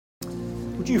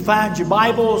Would you find your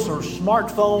Bibles or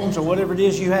smartphones or whatever it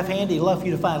is you have handy? I'd love for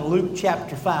you to find Luke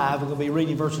chapter 5. We're going to be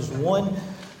reading verses 1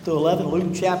 to 11,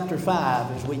 Luke chapter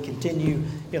 5, as we continue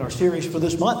in our series for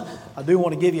this month. I do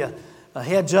want to give you a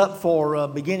heads up for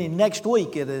beginning next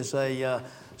week. It is a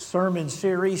sermon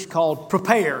series called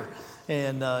Prepare,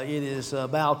 and it is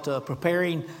about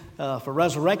preparing for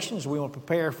resurrections. We want to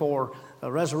prepare for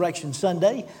Resurrection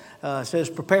Sunday. It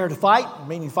says prepare to fight,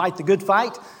 meaning fight the good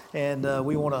fight. And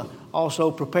we want to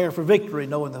also prepare for victory,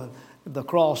 knowing the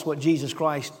cross, what Jesus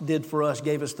Christ did for us,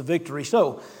 gave us the victory.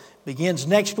 So, begins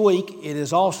next week. It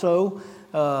is also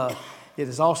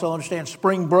understand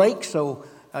spring break. So,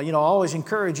 I always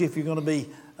encourage you, if you're going to be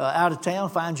out of town,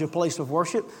 find your place of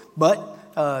worship. But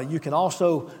you can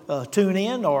also tune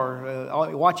in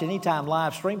or watch anytime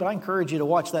live stream. But I encourage you to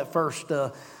watch that first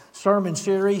sermon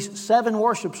series, 7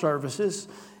 worship services.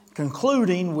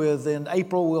 Concluding with, in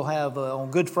April, we'll have on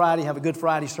Good Friday, have a Good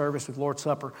Friday service with Lord's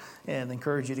Supper, and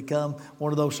encourage you to come.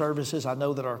 One of those services, I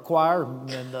know that our choir,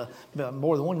 and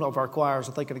more than one of our choirs,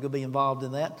 I think, are going to be involved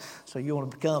in that. So you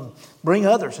want to come, bring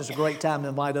others. It's a great time to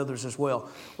invite others as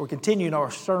well. We're continuing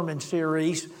our sermon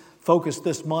series, focused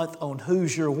this month on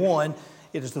Who's Your One.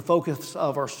 It is the focus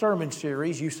of our sermon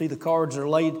series. You see the cards are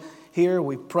laid here.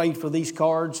 We prayed for these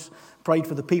cards, prayed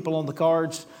for the people on the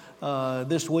cards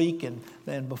this week and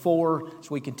before, as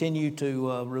we continue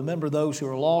to remember those who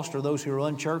are lost or those who are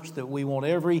unchurched, that we want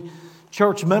every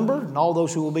church member and all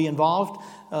those who will be involved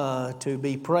to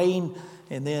be praying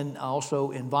and then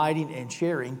also inviting and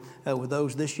sharing with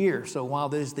those this year. So while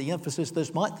there's the emphasis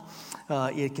this month,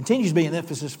 it continues to be an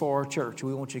emphasis for our church.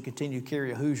 We want you to continue to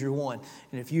carry a Who's Your One.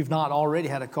 And if you've not already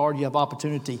had a card, you have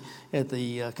opportunity at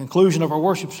the conclusion of our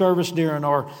worship service during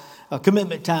our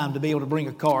commitment time to be able to bring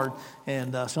a card,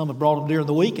 and some have brought them during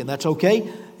the week, and that's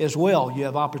okay as well. You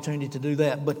have opportunity to do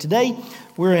that. But today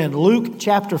we're in Luke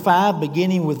chapter 5,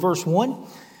 beginning with verse 1,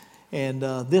 and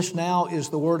this now is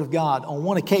the Word of God. On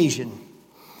one occasion,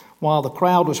 while the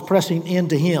crowd was pressing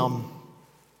into him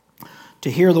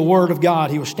to hear the Word of God,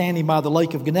 he was standing by the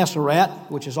lake of Gennesaret,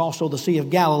 which is also the Sea of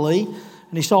Galilee,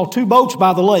 and he saw 2 boats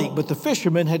by the lake, but the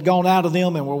fishermen had gone out of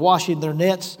them and were washing their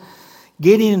nets.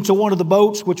 Getting into one of the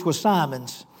boats, which was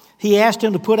Simon's, he asked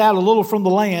him to put out a little from the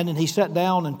land, and he sat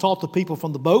down and taught the people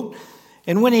from the boat.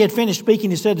 And when he had finished speaking,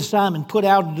 he said to Simon, "Put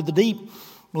out into the deep, and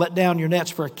let down your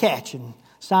nets for a catch." And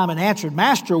Simon answered,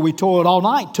 "Master, we toiled all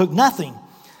night, took nothing.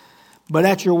 But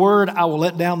at your word, I will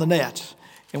let down the nets."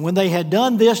 And when they had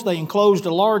done this, they enclosed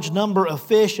a large number of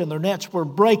fish, and their nets were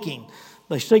breaking.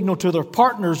 They signaled to their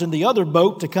partners in the other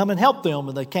boat to come and help them,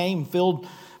 and they came and filled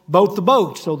both the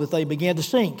boats so that they began to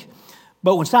sink.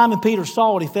 But when Simon Peter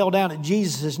saw it, he fell down at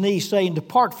Jesus' knees, saying,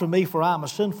 "Depart from me, for I am a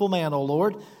sinful man, O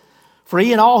Lord." For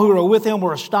he and all who were with him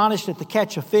were astonished at the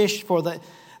catch of fish that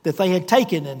they had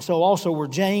taken. And so also were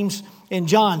James and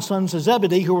John, sons of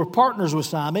Zebedee, who were partners with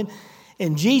Simon.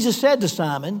 And Jesus said to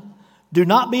Simon, "Do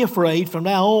not be afraid. From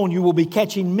now on you will be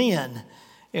catching men."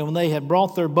 And when they had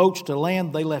brought their boats to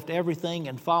land, they left everything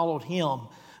and followed him.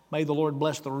 May the Lord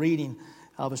bless the reading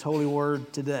of His holy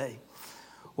word today.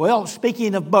 Well,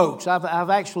 speaking of boats, I've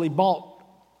actually bought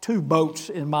 2 boats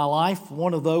in my life.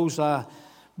 One of those I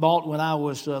bought when I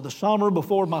was the summer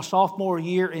before my sophomore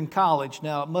year in college.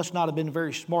 Now, it must not have been a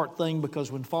very smart thing,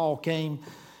 because when fall came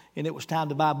and it was time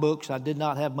to buy books, I did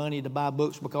not have money to buy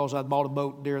books because I'd bought a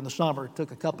boat during the summer. It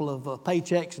took a couple of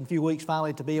paychecks and a few weeks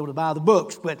finally to be able to buy the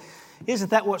books. But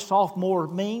isn't that what sophomore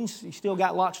means? You still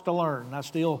got lots to learn. I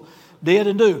still did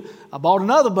and do. I bought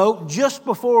another boat just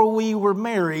before we were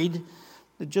married.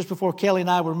 Just before Kelly and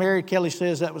I were married. Kelly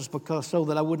says that was because so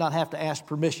that I would not have to ask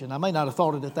permission. I may not have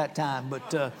thought it at that time,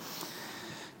 but a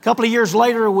couple of years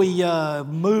later we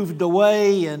moved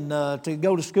away and to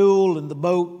go to school, and the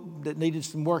boat that needed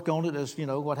some work on it, as you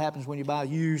know what happens when you buy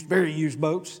very used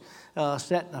boats,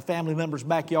 sat in a family member's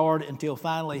backyard until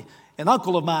finally an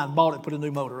uncle of mine bought it, put a new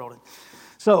motor on it.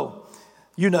 So,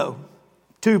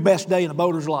 2 best day in a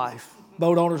boat owner's life.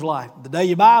 The day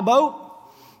you buy a boat,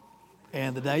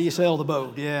 and the day you sell the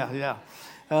boat. Yeah.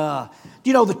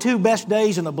 The 2 best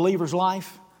days in a believer's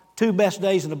life? 2 best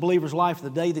days in a believer's life: the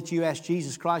day that you ask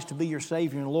Jesus Christ to be your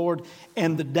Savior and Lord,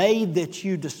 and the day that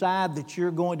you decide that you're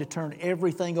going to turn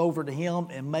everything over to Him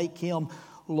and make Him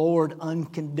Lord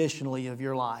unconditionally of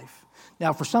your life.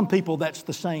 Now, for some people, that's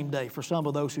the same day, for some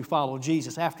of those who follow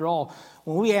Jesus. After all,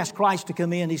 when we ask Christ to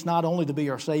come in, He's not only to be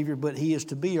our Savior, but He is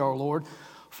to be our Lord.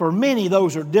 For many,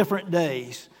 those are different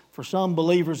days. For some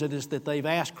believers, it is that they've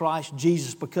asked Christ.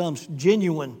 Jesus becomes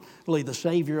genuinely the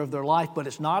Savior of their life, but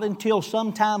it's not until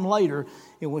some time later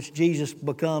in which Jesus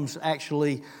becomes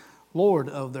actually Lord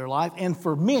of their life. And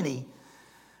for many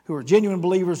who are genuine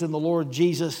believers in the Lord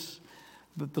Jesus,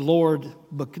 But the Lord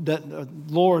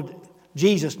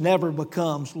Jesus never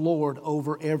becomes Lord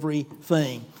over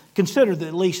everything. Consider that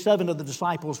at least 7 of the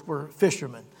disciples were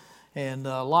fishermen. And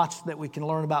lots that we can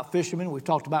learn about fishermen. We've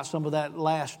talked about some of that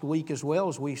last week as well,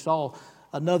 as we saw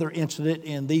another incident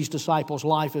in these disciples'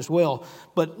 life as well.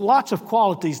 But lots of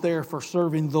qualities there for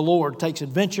serving the Lord. It takes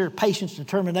adventure, patience,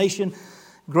 determination,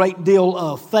 great deal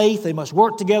of faith. They must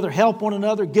work together, help one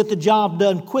another, get the job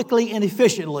done quickly and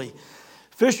efficiently.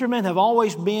 Fishermen have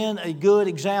always been a good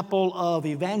example of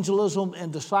evangelism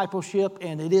and discipleship,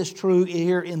 and it is true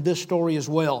here in this story as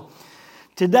well.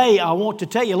 Today, I want to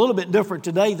tell you a little bit different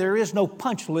today. There is no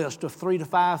punch list of 3 to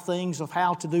 5 things of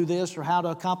how to do this or how to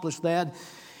accomplish that.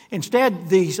 Instead,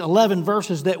 these 11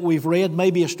 verses that we've read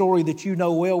may be a story that you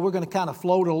know well. We're going to kind of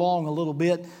float along a little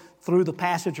bit through the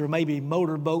passage, or maybe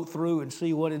motorboat through and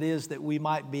see what it is that we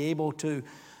might be able to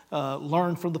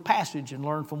learn from the passage and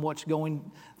learn from what's going,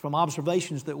 from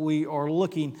observations that we are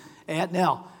looking at.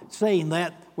 Now, saying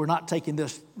that, we're not taking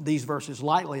these verses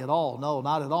lightly at all. No,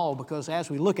 not at all, because as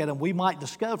we look at them, we might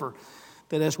discover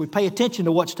that as we pay attention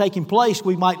to what's taking place,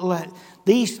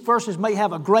 these verses may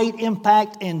have a great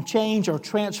impact and change or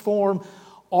transform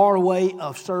our way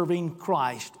of serving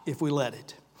Christ if we let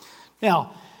it.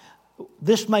 Now,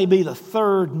 this may be the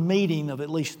third meeting of at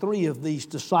least 3 of these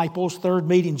disciples, third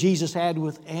meeting Jesus had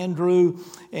with Andrew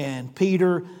and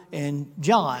Peter and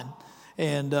John.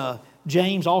 And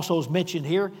James also is mentioned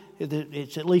here.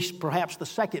 It's at least perhaps the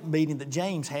second meeting that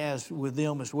James has with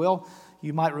them as well.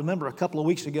 You might remember a couple of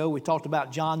weeks ago we talked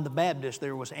about John the Baptist.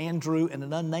 There was Andrew and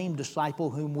an unnamed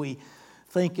disciple whom we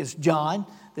think is John,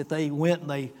 that they went and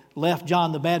they left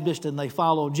John the Baptist and they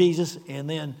followed Jesus. And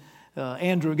then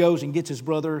Andrew goes and gets his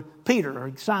brother Peter,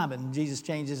 or Simon. Jesus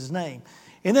changes his name.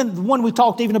 And then the one we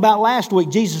talked even about last week,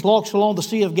 Jesus walks along the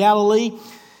Sea of Galilee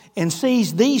and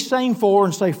sees these same 4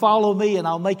 and say, "Follow me and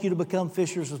I'll make you to become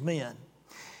fishers of men."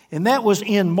 And that was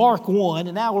in Mark 1,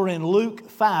 and now we're in Luke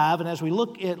 5. And as we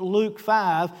look at Luke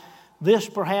 5, this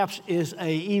perhaps is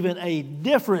even a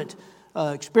different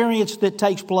experience that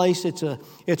takes place. It's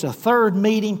a third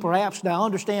meeting perhaps. Now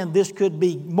understand this could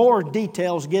be more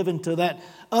details given to that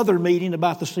other meeting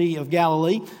about the Sea of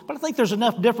Galilee. But I think there's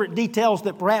enough different details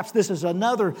that perhaps this is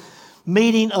another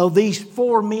meeting of these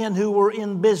 4 men who were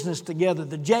in business together.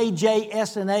 The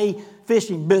JJS&A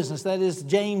fishing business. That is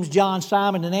James, John,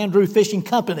 Simon, and Andrew Fishing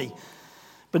Company.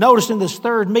 But notice in this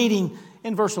third meeting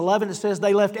in verse 11 it says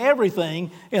they left everything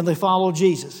and they followed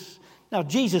Jesus. Now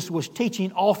Jesus was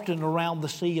teaching often around the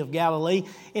Sea of Galilee,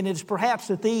 and it's perhaps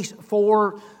that these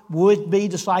 4 would-be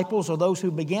disciples, or those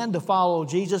who began to follow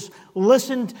Jesus,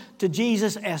 listened to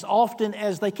Jesus as often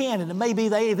as they can. And it may be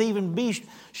they've even be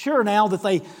sure now that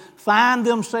they find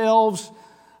themselves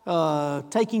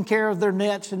taking care of their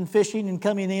nets and fishing and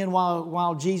coming in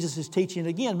while Jesus is teaching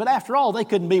again. But after all, they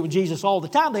couldn't be with Jesus all the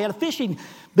time. They had a fishing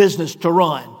business to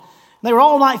run. They were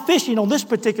all night fishing on this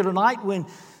particular night when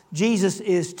Jesus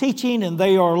is teaching, and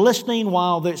they are listening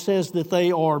while it says that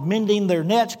they are mending their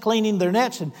nets, cleaning their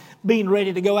nets, and being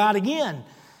ready to go out again.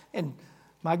 And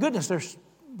my goodness, there's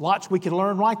lots we can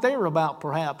learn right there about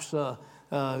perhaps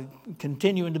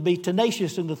continuing to be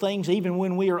tenacious in the things even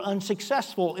when we are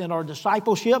unsuccessful in our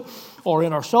discipleship or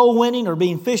in our soul winning or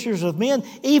being fishers of men.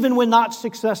 Even when not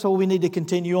successful, we need to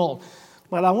continue on.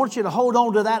 But I want you to hold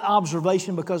on to that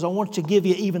observation because I want to give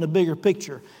you even a bigger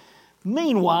picture.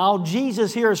 Meanwhile,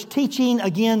 Jesus here is teaching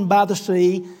again by the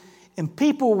sea, and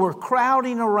people were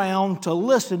crowding around to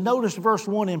listen. Notice verse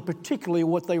 1 in particularly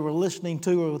what they were listening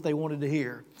to or what they wanted to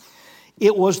hear.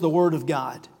 It was the Word of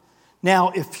God. Now,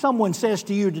 if someone says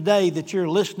to you today that you're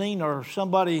listening or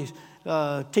somebody's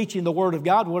teaching the Word of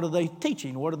God, what are they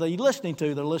teaching? What are they listening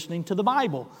to? They're listening to the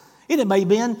Bible. And it may have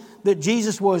been that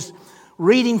Jesus was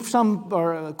reading some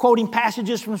or quoting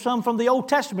passages from the Old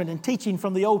Testament and teaching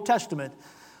from the Old Testament.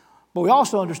 But we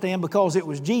also understand because it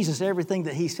was Jesus, everything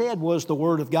that he said was the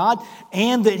Word of God,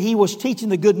 and that he was teaching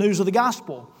the good news of the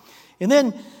gospel. And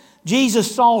then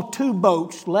Jesus saw 2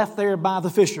 boats left there by the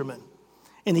fishermen.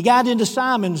 And he got into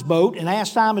Simon's boat and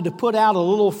asked Simon to put out a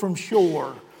little from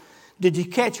shore. Did you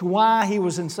catch why he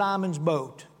was in Simon's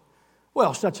boat?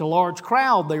 Well, such a large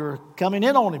crowd, they were coming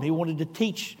in on him. He wanted to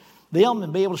teach them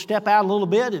and be able to step out a little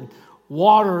bit. And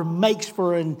water makes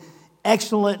for an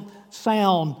excellent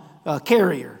sound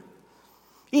carrier.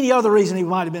 Any other reason he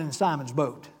might have been in Simon's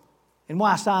boat? And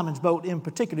why Simon's boat in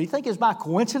particular? Do you think it's by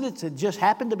coincidence it just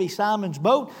happened to be Simon's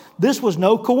boat? This was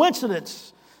no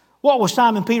coincidence. What was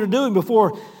Simon Peter doing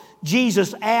before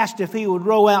Jesus asked if he would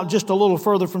row out just a little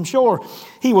further from shore?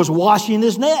 He was washing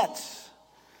his nets.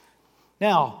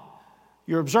 Now,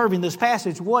 you're observing this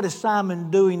passage. What is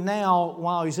Simon doing now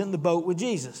while he's in the boat with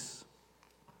Jesus?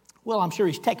 Well, I'm sure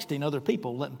he's texting other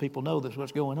people, letting people know that's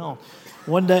what's going on.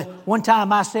 One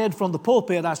time I said from the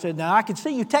pulpit, I said, now I can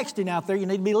see you texting out there. You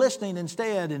need to be listening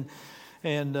instead.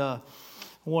 And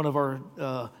one of our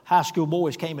high school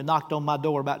boys came and knocked on my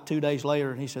door about 2 days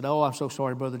later, and he said, oh, I'm so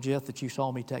sorry, Brother Jeff, that you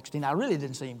saw me texting. I really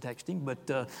didn't see him texting,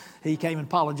 but he came and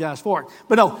apologized for it.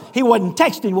 But no, he wasn't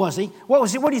texting, was he? What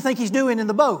do you think he's doing in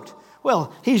the boat?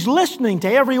 Well, he's listening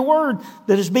to every word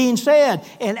that is being said.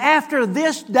 And after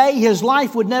this day, his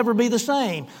life would never be the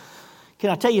same. Can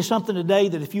I tell you something today,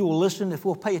 that if you will listen, if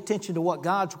we'll pay attention to what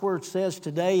God's Word says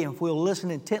today, and if we'll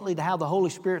listen intently to how the Holy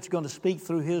Spirit's going to speak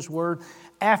through His Word,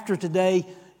 after today,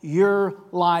 your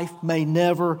life may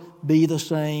never be the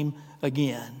same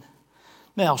again.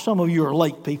 Now, some of you are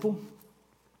lake people,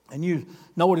 and you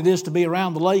know what it is to be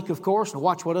around the lake, of course, and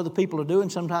watch what other people are doing.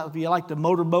 Sometimes you like to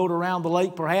motorboat around the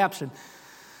lake, perhaps, and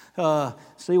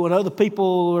see what other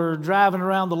people are driving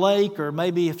around the lake, or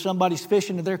maybe if somebody's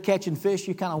fishing and they're catching fish,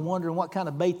 you're kind of wondering what kind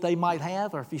of bait they might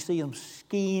have, or if you see them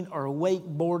skiing or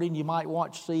wakeboarding, you might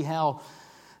watch to see how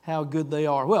good they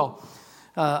are. Well,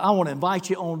 I want to invite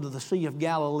you onto the Sea of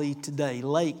Galilee today,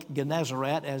 Lake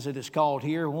Gennesaret, as it is called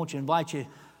here. I want to invite you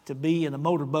to be in a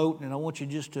motorboat, and I want you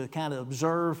just to kind of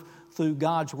observe through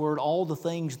God's Word all the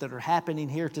things that are happening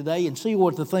here today, and see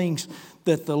what the things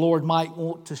that the Lord might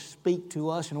want to speak to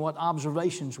us and what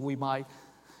observations we might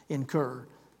incur.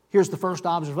 Here's the first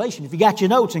observation. If you got your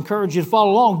notes, I encourage you to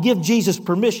follow along. Give Jesus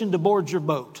permission to board your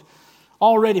boat.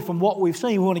 Already from what we've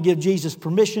seen, we want to give Jesus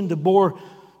permission to board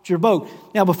your boat.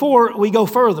 Now, before we go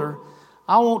further,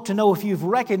 I want to know if you've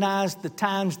recognized the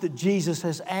times that Jesus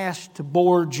has asked to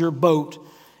board your boat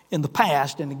in the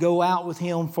past and to go out with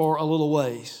Him for a little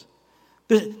ways.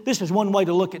 This is one way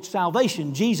to look at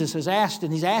salvation. Jesus has asked,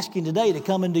 and He's asking today to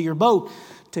come into your boat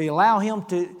to allow Him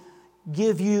to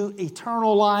give you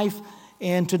eternal life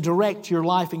and to direct your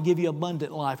life and give you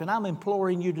abundant life. And I'm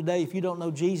imploring you today, if you don't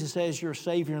know Jesus as your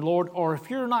Savior and Lord, or if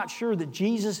you're not sure that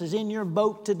Jesus is in your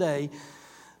boat today,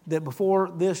 that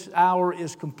before this hour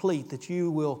is complete, that you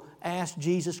will ask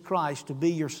Jesus Christ to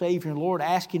be your Savior and Lord.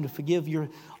 Ask Him to forgive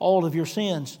all of your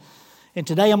sins. And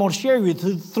today I'm going to share with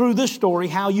you through this story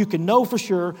how you can know for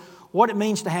sure what it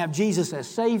means to have Jesus as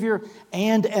Savior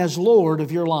and as Lord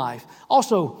of your life.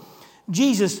 Also,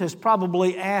 Jesus has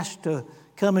probably asked to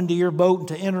come into your boat and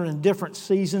to enter in different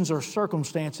seasons or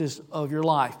circumstances of your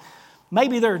life.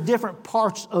 Maybe there are different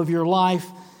parts of your life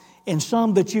and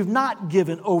some that you've not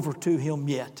given over to Him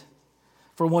yet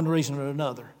for one reason or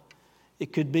another.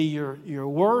 It could be your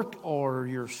work or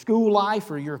your school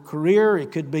life or your career.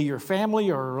 It could be your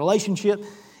family or a relationship.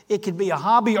 It could be a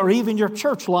hobby or even your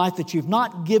church life that you've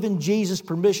not given Jesus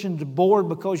permission to board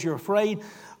because you're afraid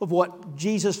of what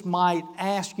Jesus might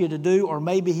ask you to do, or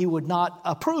maybe He would not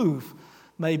approve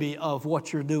maybe of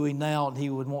what you're doing now and He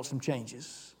would want some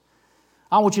changes.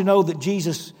 I want you to know that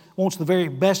Jesus wants the very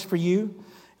best for you.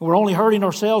 We're only hurting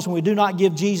ourselves when we do not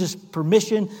give Jesus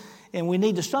permission. And we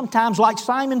need to sometimes, like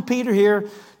Simon Peter here,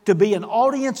 to be an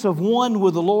audience of one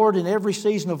with the Lord in every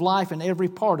season of life and every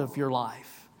part of your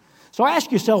life. So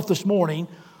ask yourself this morning,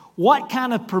 what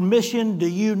kind of permission do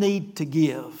you need to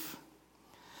give?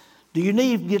 Do you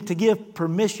need to give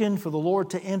permission for the Lord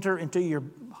to enter into your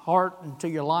heart, into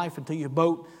your life, into your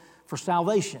boat for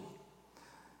salvation?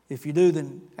 If you do,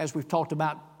 then as we've talked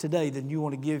about today, then you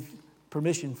want to give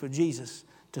permission for Jesus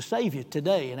to save you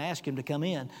today and ask Him to come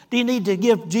in. Do you need to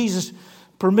give Jesus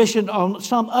permission on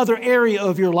some other area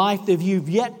of your life that you've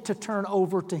yet to turn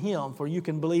over to Him? For you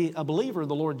can be a believer in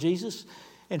the Lord Jesus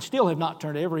and still have not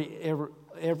turned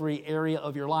every area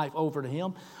of your life over to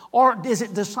Him. Or is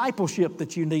it discipleship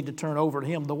that you need to turn over to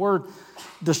Him? The word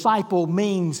disciple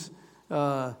means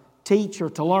teach or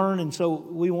to learn, and so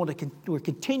we're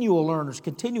continual learners,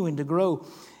 continuing to grow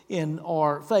in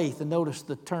our faith. And notice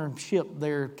the term ship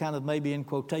there kind of maybe in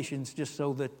quotations, just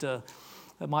so that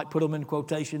I might put them in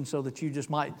quotations so that you just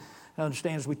might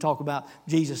understand as we talk about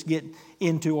Jesus getting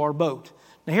into our boat.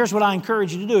 Now here's what I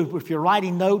encourage you to do. If you're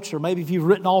writing notes, or maybe if you've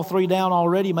written all three down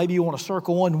already, maybe you want to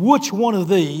circle one. Which one of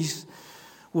these,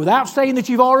 without saying that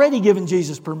you've already given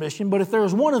Jesus permission, but if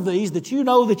there's one of these that you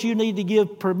know that you need to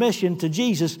give permission to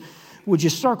Jesus, would you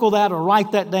circle that or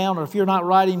write that down? Or if you're not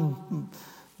writing,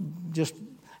 just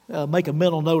make a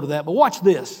mental note of that. But watch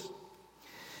this.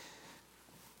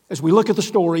 As we look at the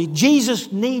story,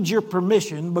 Jesus needs your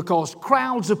permission because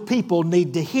crowds of people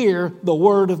need to hear the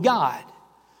Word of God.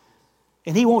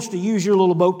 And He wants to use your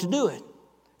little boat to do it.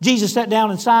 Jesus sat down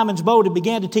in Simon's boat and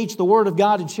began to teach the Word of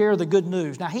God and share the good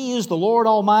news. Now, He is the Lord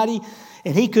Almighty,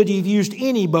 and He could have used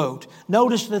any boat.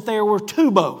 Notice that there were two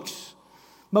boats.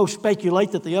 Most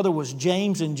speculate that the other was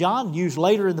James and John, used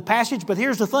later in the passage. But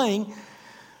here's the thing.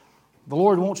 The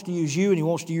Lord wants to use you, and He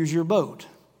wants to use your boat.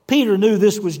 Peter knew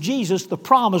this was Jesus, the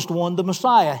promised one, the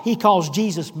Messiah. He calls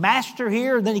Jesus Master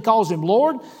here, and then he calls Him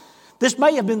Lord. This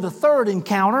may have been the third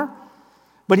encounter,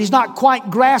 but he's not quite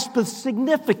grasped the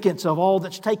significance of all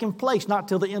that's taken place, not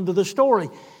till the end of the story.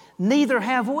 Neither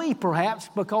have we, perhaps,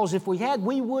 because if we had,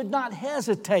 we would not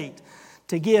hesitate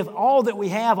to give all that we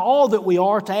have, all that we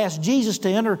are, to ask Jesus to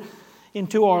enter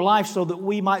into our life so that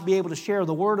we might be able to share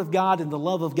the Word of God and the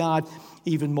love of God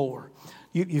even more.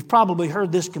 You've probably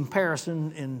heard this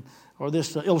comparison or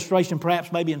this illustration,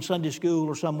 perhaps maybe in Sunday school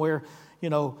or somewhere. You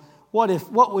know,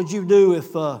 what would you do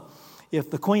if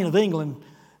the Queen of England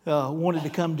wanted to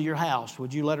come to your house?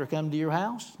 Would you let her come to your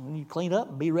house? And you clean up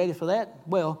and be ready for that?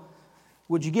 Well,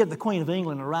 would you give the Queen of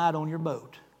England a ride on your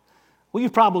boat? Well, you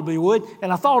probably would.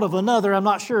 And I thought of another. I'm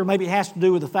not sure. Maybe it has to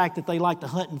do with the fact that they like to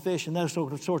hunt and fish and those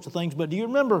sorts of things. But do you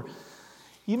remember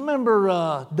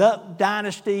Duck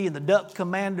Dynasty and the Duck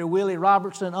Commander, Willie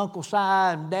Robertson, Uncle Si,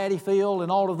 and Daddy Phil,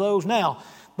 and all of those? Now,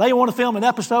 they want to film an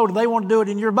episode and they want to do it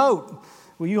in your boat.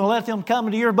 Well, you going to let them come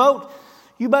into your boat?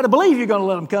 You better believe you're going to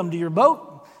let them come to your boat.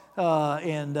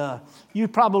 You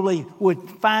probably would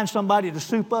find somebody to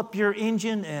soup up your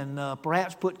engine and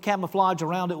perhaps put camouflage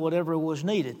around it, whatever was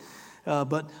needed.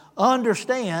 But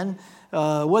understand,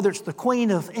 whether it's the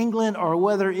Queen of England or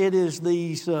whether it is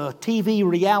these TV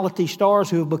reality stars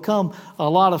who have become a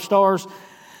lot of stars,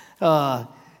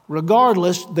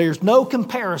 regardless, there's no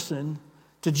comparison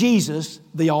to Jesus,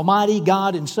 the Almighty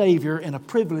God and Savior, and a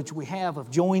privilege we have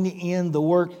of joining in the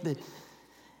work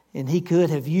and He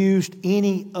could have used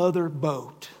any other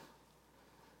boat.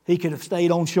 He could have stayed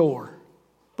on shore.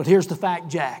 But here's the fact,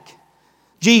 Jack.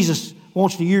 Jesus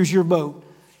wants to use your boat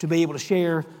to be able to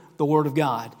share the Word of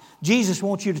God. Jesus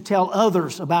wants you to tell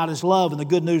others about His love and the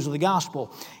good news of the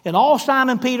gospel. And all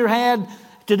Simon Peter had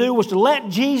to do was to let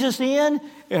Jesus in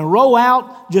and row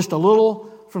out just a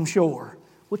little from shore,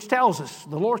 which tells us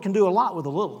the Lord can do a lot with a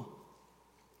little.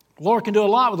 The Lord can do a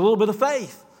lot with a little bit of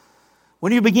faith.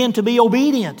 When you begin to be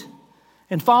obedient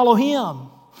and follow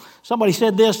Him. Somebody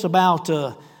said this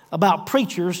about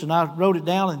preachers, and I wrote it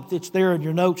down, and it's there in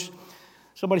your notes.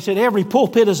 Somebody said, every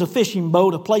pulpit is a fishing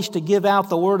boat, a place to give out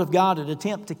the Word of God and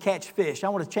attempt to catch fish. I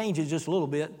want to change it just a little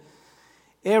bit.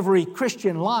 Every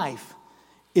Christian life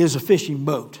is a fishing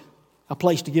boat, a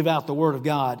place to give out the Word of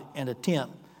God and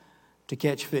attempt to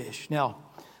catch fish. Now,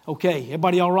 okay,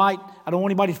 everybody all right? I don't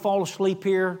want anybody to fall asleep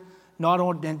here. No,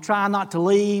 and try not to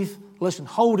leave. Listen,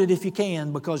 hold it if you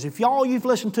can, because if all you've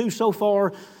listened to so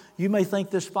far, you may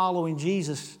think this following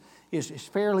Jesus is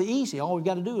fairly easy. All we've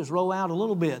got to do is row out a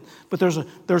little bit. But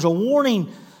there's a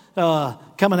warning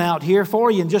coming out here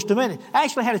for you in just a minute. I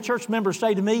actually had a church member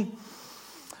say to me,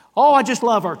 "Oh, I just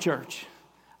love our church.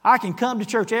 I can come to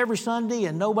church every Sunday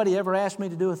and nobody ever asked me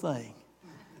to do a thing."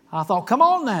 I thought, come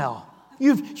on now.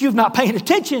 You've not paying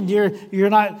attention. You're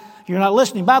not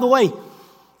listening. By the way,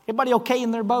 everybody okay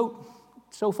in their boat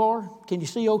so far? Can you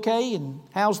see okay? And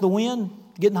how's the wind?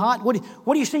 Getting hot? What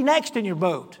do you see next in your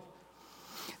boat?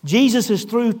 Jesus is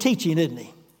through teaching, isn't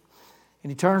He?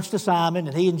 And He turns to Simon,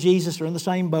 and he and Jesus are in the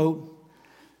same boat.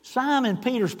 Simon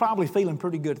Peter's probably feeling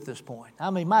pretty good at this point.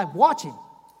 I mean, watch him.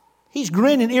 He's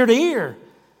grinning ear to ear.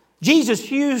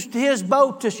 Jesus used his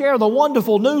boat to share the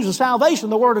wonderful news of salvation,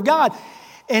 the Word of God,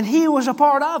 and he was a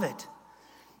part of it.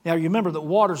 Now, you remember that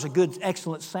water's a good,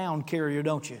 excellent sound carrier,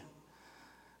 don't you?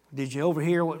 Did you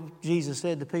overhear what Jesus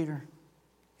said to Peter?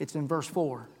 It's in verse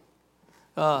 4.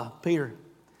 Peter,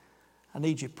 I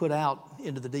need you put out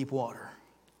into the deep water.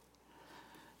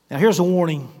 Now, here's a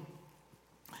warning.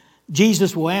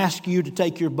 Jesus will ask you to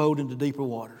take your boat into deeper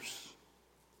waters.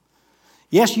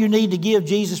 Yes, you need to give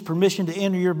Jesus permission to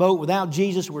enter your boat. Without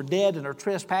Jesus, we're dead in our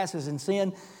trespasses and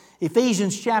sin.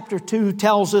 Ephesians chapter 2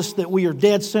 tells us that we are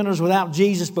dead sinners without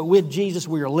Jesus, but with Jesus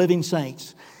we are living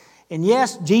saints. And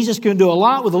yes, Jesus can do a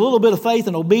lot with a little bit of faith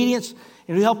and obedience.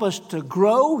 And He'll help us to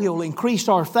grow. He'll increase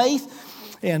our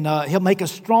faith. And He'll make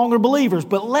us stronger believers.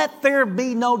 But let there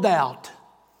be no doubt.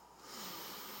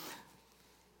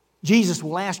 Jesus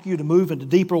will ask you to move into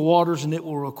deeper waters, and it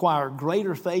will require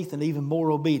greater faith and even more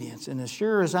obedience. And as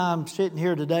sure as I'm sitting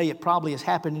here today, it probably has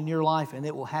happened in your life, and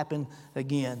it will happen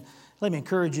again. Let me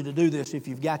encourage you to do this if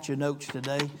you've got your notes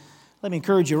today. Let me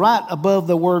encourage you right above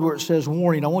the word where it says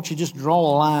warning. I want you to just draw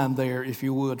a line there, if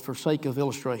you would, for sake of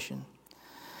illustration.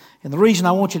 And the reason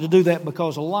I want you to do that,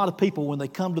 because a lot of people, when they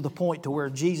come to the point to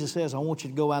where Jesus says, I want you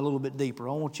to go out a little bit deeper.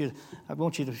 I want you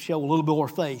to show a little bit more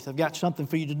faith. I've got something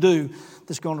for you to do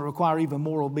that's going to require even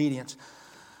more obedience.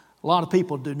 A lot of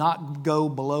people do not go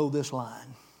below this line.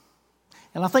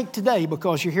 And I think today,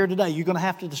 because you're here today, you're going to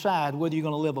have to decide whether you're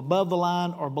going to live above the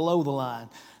line or below the line.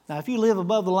 Now, if you live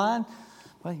above the line,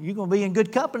 Well, you're going to be in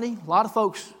good company. A lot of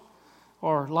folks,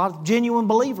 or a lot of genuine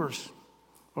believers,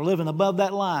 are living above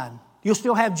that line. You'll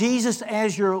still have Jesus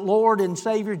as your Lord and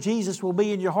Savior. Jesus will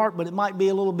be in your heart, but it might be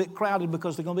a little bit crowded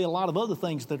because there are going to be a lot of other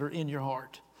things that are in your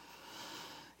heart.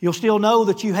 You'll still know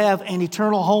that you have an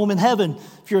eternal home in heaven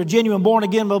if you're a genuine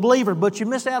born-again believer, but you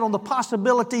miss out on the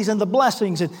possibilities and the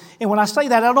blessings. And when I say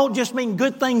that, I don't just mean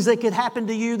good things that could happen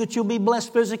to you, that you'll be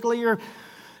blessed physically or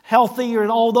healthy or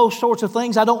all those sorts of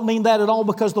things. I don't mean that at all,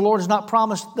 because the Lord has not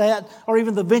promised that, or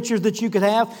even the ventures that you could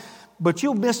have. But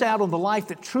you'll miss out on the life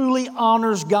that truly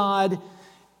honors God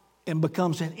and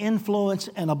becomes an influence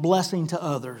and a blessing to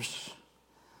others.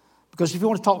 Because if you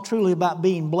want to talk truly about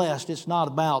being blessed, it's not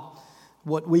about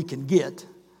what we can get,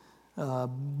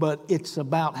 but it's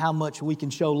about how much we can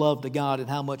show love to God and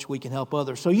how much we can help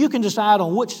others. So you can decide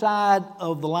on which side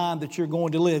of the line that you're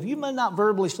going to live. You may not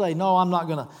verbally say, no, I'm not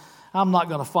going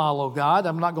to follow God.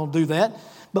 I'm not going to do that.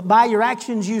 But by your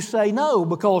actions, you say no,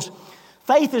 because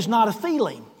faith is not a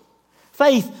feeling.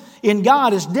 Faith in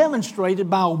God is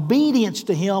demonstrated by obedience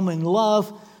to Him and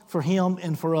love for Him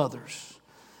and for others.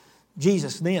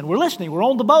 Jesus then, we're listening, we're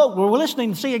on the boat, we're listening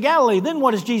to the Sea of Galilee. Then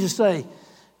what does Jesus say?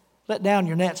 Let down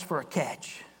your nets for a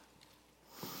catch.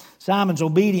 Simon's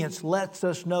obedience lets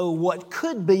us know what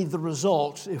could be the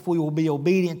results if we will be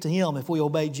obedient to Him, if we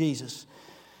obey Jesus.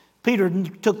 Peter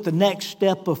took the next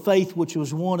step of faith, which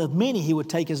was one of many he would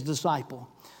take as a disciple.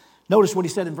 Notice what he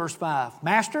said in verse 5.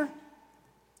 Master,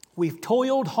 we've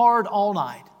toiled hard all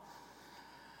night.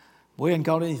 We hadn't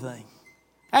caught anything.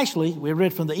 Actually, we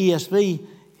read from the ESV,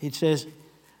 it says,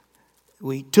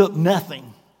 we took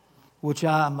nothing, which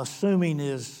I'm assuming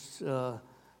is a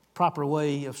proper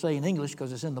way of saying English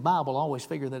because it's in the Bible. I always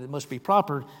figure that it must be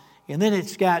proper. And then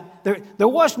it's got, there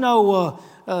was no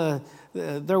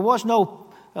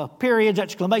periods,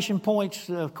 exclamation points,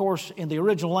 of course, in the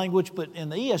original language, but in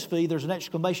the ESV, there's an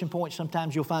exclamation point.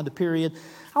 Sometimes you'll find a period.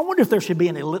 I wonder if there should be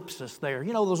an ellipsis there.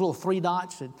 You know, those little 3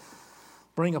 dots that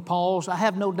bring a pause. I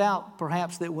have no doubt,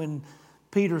 perhaps, that when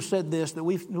Peter said this, that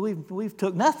we've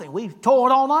took nothing. We've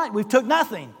toiled all night. We've took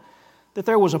nothing. That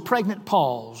there was a pregnant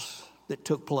pause that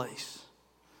took place.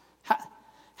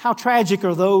 How tragic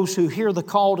are those who hear the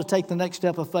call to take the next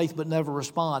step of faith but never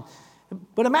respond.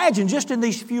 But imagine just in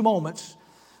these few moments,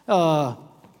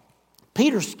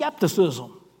 Peter's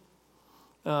skepticism.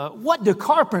 What do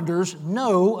carpenters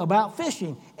know about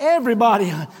fishing?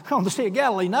 Everybody on the Sea of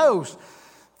Galilee knows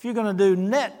if you're going to do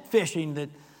net fishing that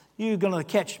you're going to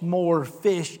catch more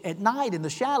fish at night in the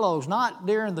shallows, not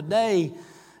during the day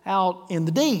out in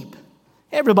the deep.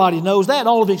 Everybody knows that.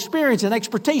 All of the experience and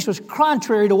expertise was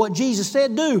contrary to what Jesus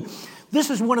said do.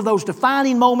 This is one of those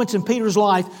defining moments in Peter's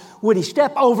life when he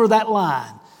stepped over that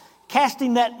line.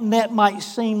 Casting that net might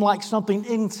seem like something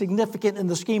insignificant in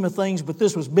the scheme of things, but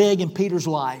this was big in Peter's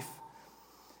life.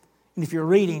 And if you're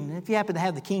reading, if you happen to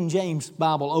have the King James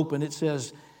Bible open, it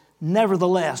says,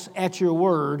 nevertheless, at your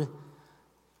word,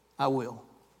 I will.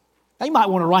 Now, you might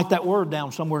want to write that word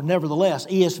down somewhere, nevertheless.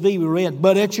 ESV we read,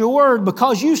 but at your word,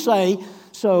 because you say,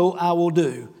 so I will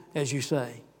do as you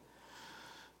say.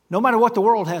 No matter what the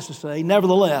world has to say,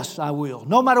 nevertheless, I will.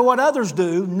 No matter what others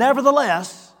do,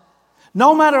 nevertheless,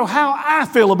 no matter how I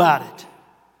feel about it,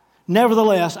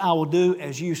 nevertheless, I will do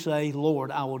as you say, Lord.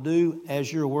 I will do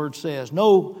as your word says.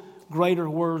 No greater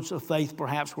words of faith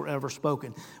perhaps were ever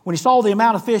spoken. When he saw the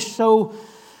amount of fish so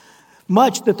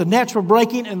much that the nets were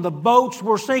breaking and the boats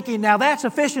were sinking. Now that's a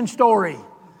fishing story.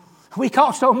 We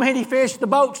caught so many fish, the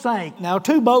boat sank. Now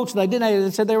 2 boats, they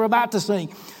said they were about to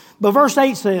sink. But verse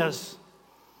 8 says,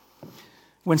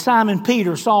 when Simon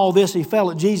Peter saw this, he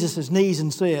fell at Jesus' knees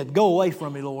and said, go away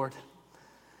from me, Lord.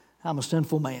 I'm a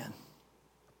sinful man.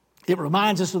 It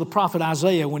reminds us of the prophet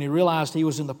Isaiah when he realized he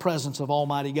was in the presence of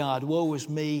Almighty God. Woe is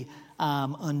me,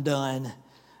 I'm undone.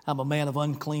 I'm a man of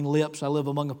unclean lips. I live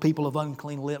among a people of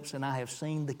unclean lips, and I have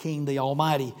seen the King, the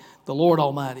Almighty, the Lord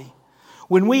Almighty.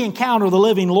 When we encounter the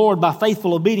living Lord by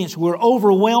faithful obedience, we're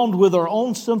overwhelmed with our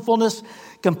own sinfulness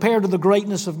compared to the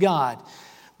greatness of God.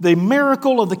 The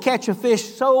miracle of the catch of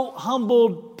fish so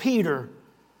humbled Peter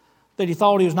that he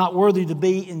thought he was not worthy to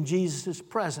be in Jesus'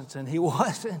 presence, and he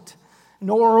wasn't,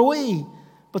 nor are we.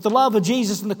 But the love of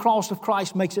Jesus and the cross of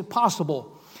Christ makes it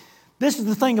possible. This is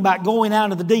the thing about going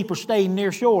out into the deep or staying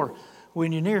near shore.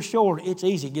 When you're near shore, it's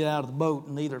easy to get out of the boat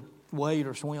and either wade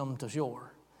or swim to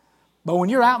shore. But when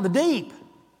you're out in the deep,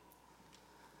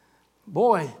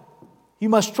 boy, you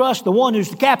must trust the one who's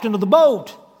the captain of the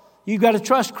boat. You've got to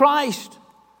trust Christ.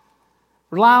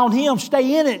 Rely on Him.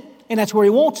 Stay in it. And that's where He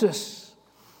wants us.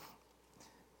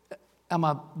 Am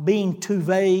I being too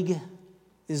vague?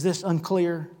 Is this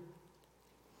unclear?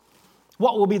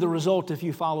 What will be the result if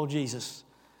you follow Jesus?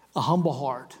 a humble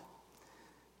heart.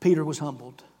 Peter was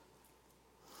humbled.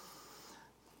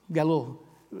 Got a little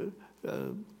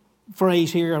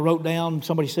phrase here I wrote down.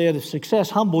 Somebody said, if success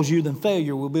humbles you, then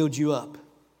failure will build you up.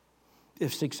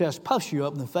 If success puffs you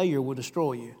up, then failure will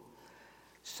destroy you.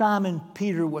 Simon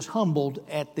Peter was humbled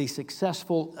at the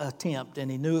successful attempt,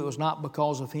 and he knew it was not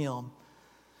because of him.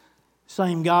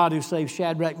 Same God who saved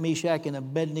Shadrach, Meshach, and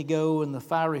Abednego in the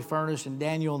fiery furnace and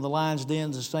Daniel in the lion's den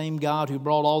is the same God who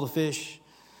brought all the fish,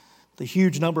 the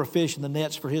huge number of fish in the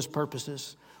nets for His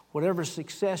purposes. Whatever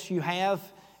success you have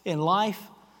in life,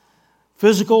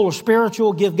 physical or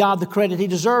spiritual, give God the credit He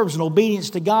deserves. And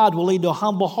obedience to God will lead to a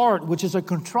humble heart, which is a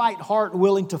contrite heart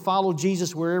willing to follow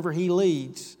Jesus wherever He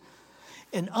leads.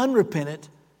 An unrepentant,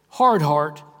 hard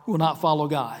heart will not follow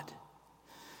God.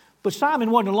 But Simon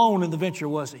wasn't alone in the venture,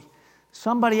 was he?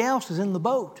 Somebody else is in the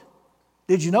boat.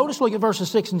 Did you notice? Look at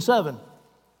verses 6 and 7.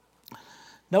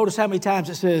 Notice how many times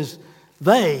it says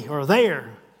they or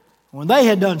there. When they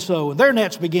had done so, and their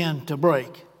nets began to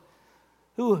break.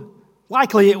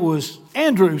 Likely it was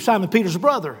Andrew, Simon Peter's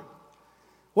brother.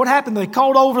 What happened? They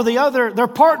called over their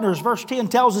partners. Verse 10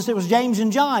 tells us it was James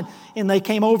and John, and they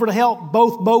came over to help.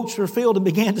 Both boats were filled and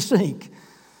began to sink.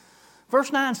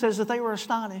 Verse 9 says that they were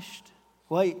astonished.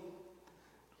 Wait.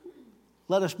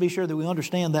 Let us be sure that we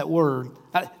understand that word.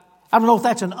 I don't know if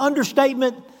that's an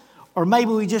understatement or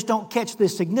maybe we just don't catch the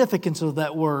significance of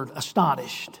that word,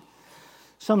 astonished.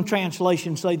 Some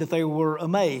translations say that they were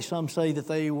amazed. Some say that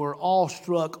they were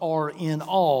awestruck or in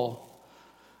awe.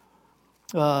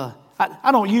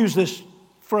 I don't use this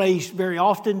phrase very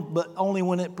often, but only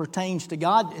when it pertains to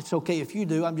God. It's okay if you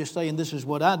do. I'm just saying this is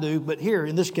what I do. But here,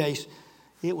 in this case,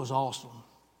 it was awesome.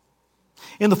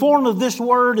 In the form of this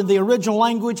word in the original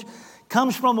language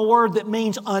comes from a word that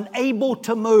means unable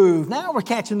to move. Now we're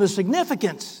catching the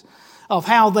significance of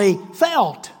how they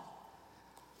felt.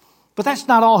 But that's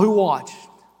not all who watched.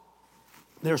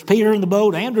 There's Peter in the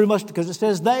boat. Andrew must, because it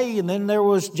says they, and then there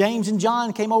was James and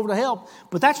John came over to help.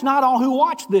 But that's not all who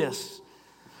watched this.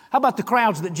 How about the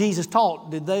crowds that Jesus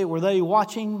taught? Were they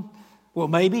watching? Well,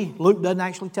 maybe. Luke doesn't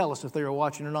actually tell us if they were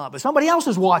watching or not. But somebody else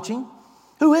is watching.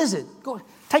 Who is it? Go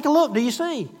take a look. Do you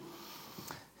see?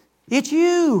 It's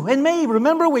you and me.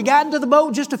 Remember, we got into the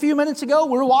boat just a few minutes ago.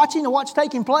 We're watching what's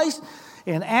taking place.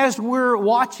 And as we're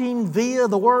watching via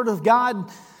the Word of God,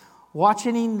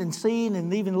 watching and seeing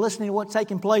and even listening to what's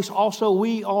taking place, also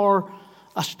we are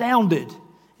astounded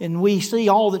and we see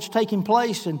all that's taking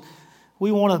place and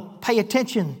we want to pay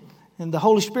attention and the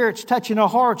Holy Spirit's touching our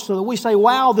hearts so that we say,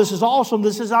 wow, this is awesome.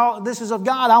 This is of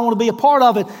God. I want to be a part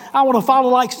of it. I want to follow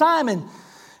like Simon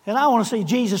and I want to see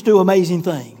Jesus do amazing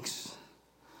things.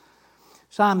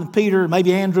 Simon, Peter,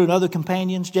 maybe Andrew and other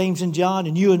companions, James and John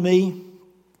and you and me,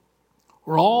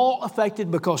 were all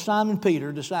affected because Simon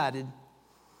Peter decided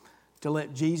to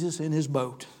let Jesus in his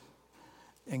boat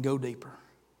and go deeper.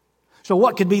 So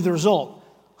what could be the result?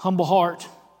 Humble heart.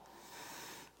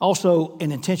 Also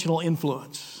an intentional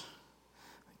influence.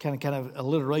 Kind of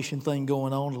alliteration thing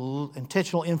going on.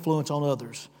 Intentional influence on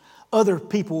others. Other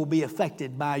people will be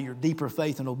affected by your deeper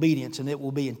faith and obedience, and it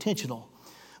will be intentional.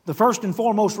 The first and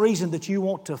foremost reason that you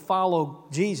want to follow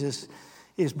Jesus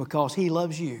is because He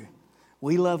loves you.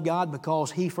 We love God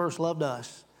because He first loved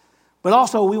us. But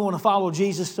also we want to follow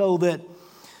Jesus so that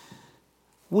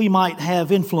we might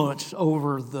have influence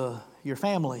over your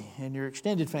family and your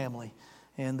extended family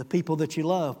and the people that you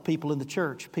love, people in the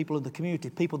church, people in the community,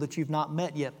 people that you've not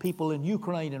met yet, people in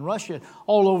Ukraine and Russia,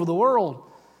 all over the world.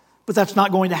 But that's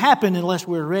not going to happen unless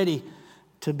we're ready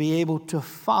to be able to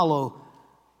follow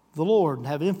the Lord and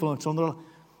have influence on their life.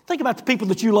 Think about the people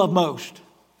that you love most.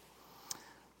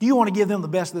 Do you want to give them the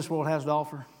best this world has to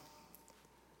offer?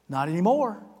 Not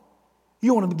anymore.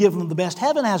 You want to give them the best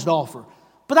heaven has to offer.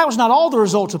 But that was not all the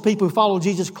results of people who follow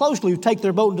Jesus closely, who take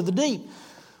their boat into the deep.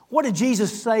 What did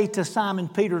Jesus say to Simon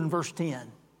Peter in verse 10?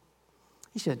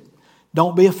 He said,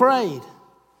 don't be afraid.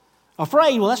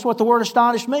 Afraid, well, that's what the word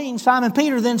astonished means. Simon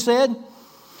Peter then said,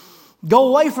 go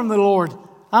away from the Lord.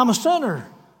 I'm a sinner.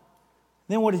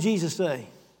 Then what did Jesus say?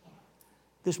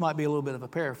 This might be a little bit of a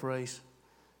paraphrase.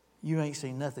 You ain't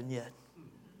seen nothing yet.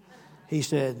 He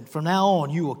said, from now on,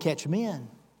 you will catch men.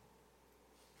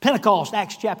 Pentecost,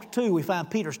 Acts chapter 2, we find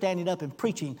Peter standing up and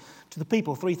preaching to the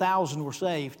people. 3,000 were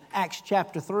saved. Acts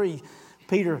chapter 3,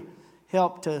 Peter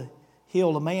helped to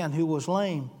heal a man who was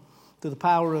lame through the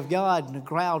power of God, and the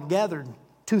crowd gathered.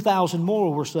 2,000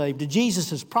 more were saved. Did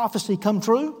Jesus' prophecy come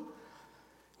true?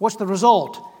 What's the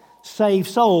result? Save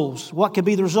souls. What could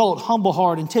be the result? Humble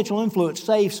heart, intentional influence,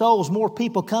 save souls. More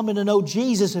people coming to know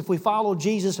Jesus if we follow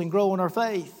Jesus and grow in our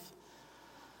faith.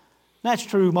 That's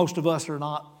true. Most of us are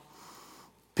not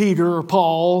Peter or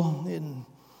Paul, and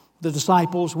the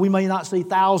disciples. We may not see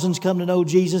thousands come to know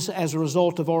Jesus as a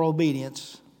result of our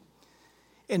obedience.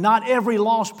 And not every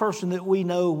lost person that we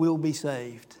know will be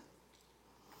saved,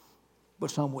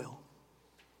 but some will.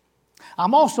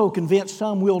 I'm also convinced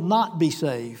some will not be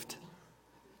saved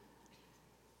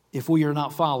if we are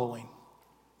not following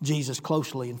Jesus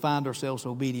closely and find ourselves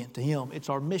obedient to Him. It's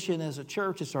our mission as a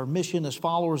church. It's our mission as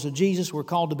followers of Jesus. We're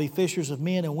called to be fishers of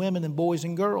men and women and boys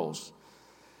and girls.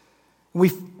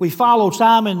 We followed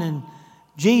Simon and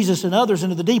Jesus and others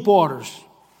into the deep waters.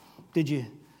 Did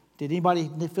anybody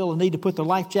feel the need to put their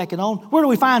life jacket on? Where do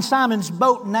we find Simon's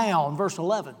boat now in verse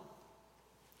 11?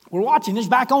 We're watching. He's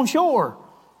back on shore.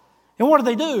 And what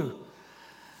do?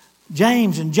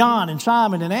 James and John and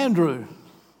Simon and Andrew,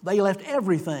 they left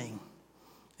everything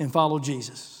and followed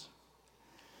Jesus.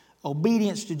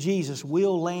 Obedience to Jesus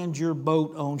will land your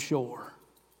boat on shore.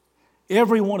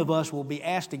 Every one of us will be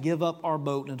asked to give up our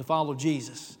boat and to follow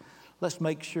Jesus. Let's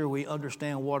make sure we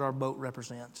understand what our boat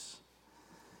represents.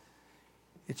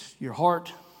 It's your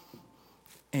heart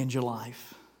and your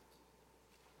life.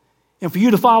 And for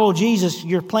you to follow Jesus,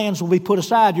 your plans will be put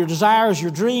aside. Your desires, your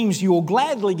dreams, you will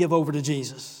gladly give over to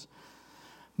Jesus.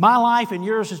 My life and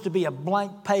yours is to be a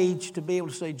blank page to be able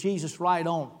to say, Jesus, write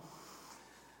on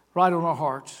our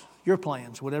hearts, your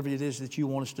plans, whatever it is that you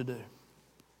want us to do.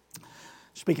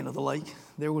 Speaking of the lake,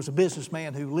 there was a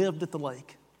businessman who lived at the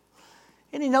lake.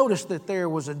 And he noticed that there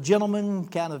was a gentleman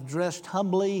kind of dressed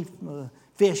humbly,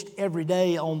 fished every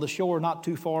day on the shore not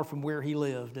too far from where he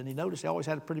lived. And he noticed he always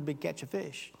had a pretty big catch of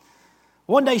fish.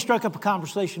 One day he struck up a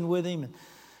conversation with him,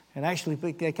 and actually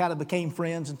they kind of became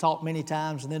friends and talked many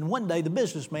times. And then one day the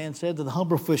businessman said to the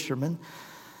humble fisherman,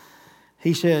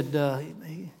 he said,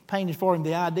 he painted for him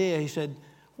the idea. He said,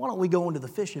 why don't we go into the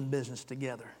fishing business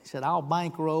together? He said, I'll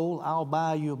bankroll, I'll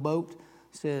buy you a boat.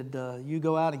 He said, you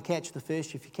go out and catch the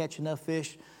fish. If you catch enough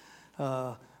fish,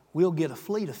 we'll get a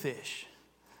fleet of fish.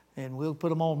 And we'll put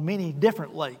them on many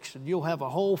different lakes. And you'll have a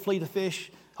whole fleet of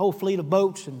fish, whole fleet of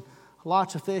boats, and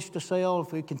lots of fish to sell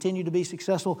if we continue to be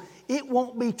successful. It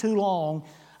won't be too long,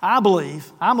 I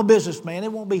believe. I'm a businessman.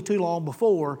 It won't be too long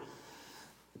before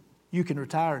you can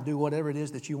retire and do whatever it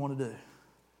is that you want to do.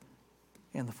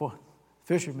 And the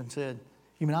fisherman said,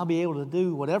 you mean I'll be able to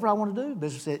do whatever I want to do? The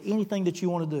businessman said, anything that you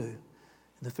want to do. And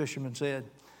the fisherman said,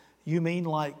 you mean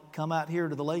like come out here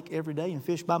to the lake every day and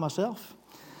fish by myself?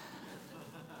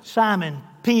 Simon,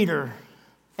 Peter,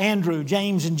 Andrew,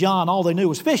 James, and John, all they knew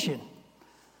was fishing.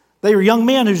 They were young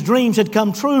men whose dreams had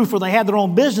come true, for they had their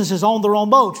own businesses on their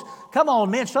own boats. Come on,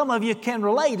 men, some of you can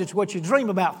relate. It's what you dream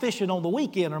about fishing on the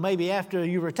weekend or maybe after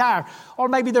you retire. Or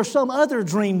maybe there's some other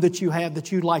dream that you have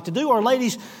that you'd like to do. Or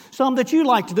ladies, some that you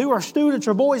like to do. Or students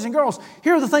or boys and girls.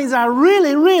 Here are the things I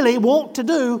really, really want to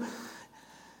do.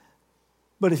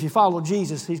 But if you follow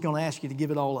Jesus, He's going to ask you to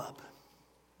give it all up.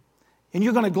 And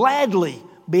you're going to gladly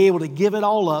be able to give it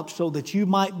all up so that you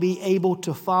might be able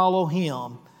to follow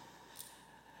Him,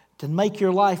 to make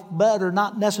your life better,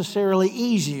 not necessarily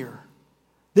easier.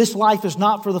 This life is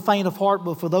not for the faint of heart,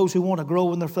 but for those who want to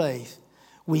grow in their faith.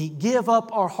 We give up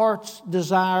our heart's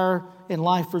desire in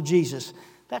life for Jesus.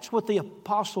 That's what the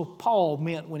Apostle Paul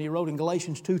meant when he wrote in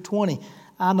Galatians 2:20,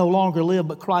 I no longer live,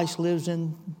 but Christ lives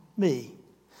in me.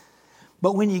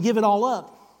 But when you give it all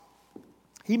up,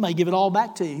 He may give it all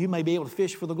back to you. You may be able to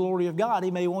fish for the glory of God.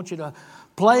 He may want you to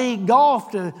play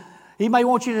golf. He may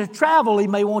want you to travel. He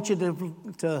may want you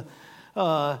to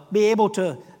be able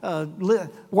to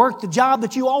work the job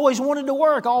that you always wanted to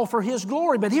work, all for His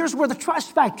glory. But here's where the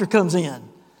trust factor comes in.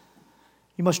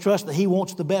 You must trust that He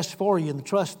wants the best for you and the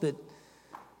trust that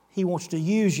He wants to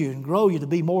use you and grow you to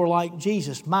be more like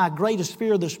Jesus. My greatest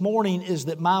fear this morning is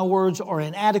that my words are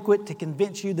inadequate to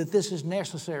convince you that this is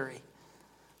necessary.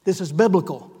 This is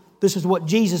biblical. This is what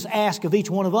Jesus asked of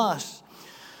each one of us.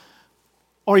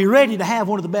 Are you ready to have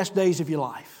one of the best days of your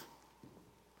life?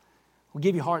 Well,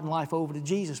 give your heart and life over to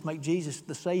Jesus. Make Jesus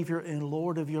the Savior and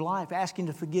Lord of your life. Ask Him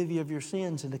to forgive you of your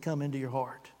sins and to come into your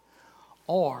heart.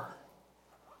 Or,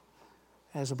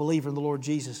 as a believer in the Lord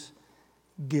Jesus,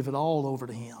 give it all over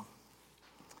to Him.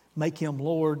 Make Him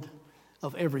Lord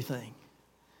of everything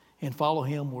and follow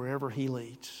Him wherever He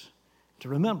leads. To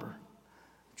remember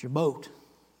that your boat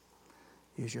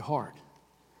is your heart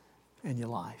and your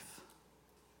life.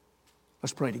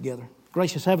 Let's pray together.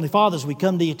 Gracious Heavenly Father, as we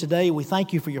come to You today, we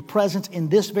thank You for Your presence in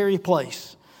this very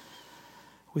place.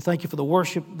 We thank You for the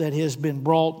worship that has been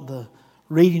brought, the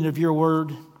reading of Your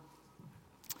Word.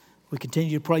 We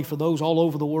continue to pray for those all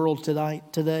over the world today.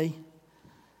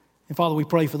 And Father, we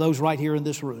pray for those right here in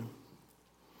this room.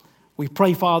 We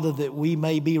pray, Father, that we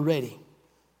may be ready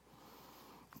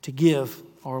to give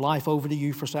our life over to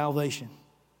You for salvation.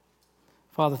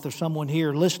 Father, if there's someone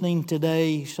here listening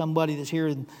today, somebody that's here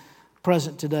and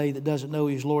present today that doesn't know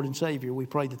you as Lord and Savior, we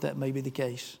pray that that may be the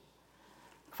case.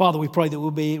 Father, we pray that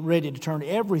we'll be ready to turn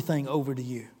everything over to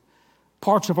you.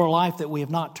 Parts of our life that we have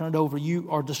not turned over to you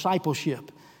are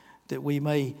discipleship, that we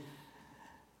may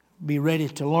be ready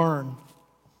to learn,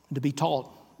 to be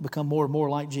taught, become more and more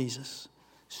like Jesus,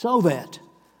 so that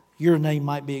your name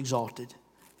might be exalted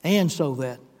and so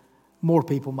that more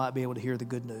people might be able to hear the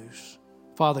good news.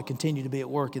 Father, continue to be at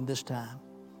work in this time.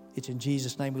 It's in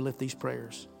Jesus' name we lift these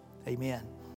prayers. Amen.